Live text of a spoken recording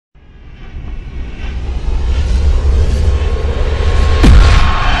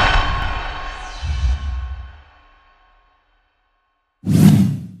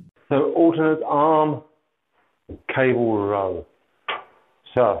So alternate arm cable row.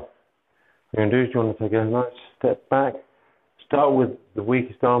 So what you're going to do is you want to take a nice step back. Start with the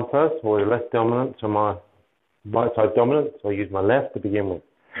weakest arm first, or the left dominant, so my right side dominant, so I use my left to begin with.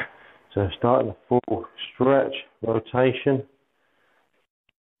 So start in the full stretch, rotation,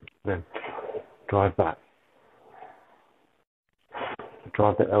 then drive back.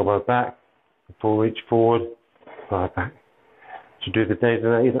 Drive the elbow back, full reach forward, drive back. So do the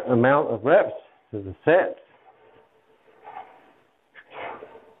designated amount of reps to the sets,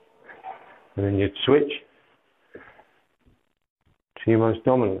 and then you'd switch to your most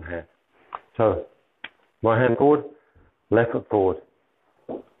dominant hand. So right hand forward, left foot forward.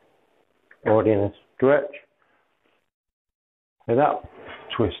 Already in a stretch, head up,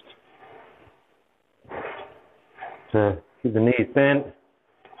 twist. So keep the knees bent,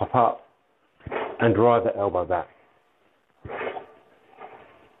 hop up, and drive the elbow back.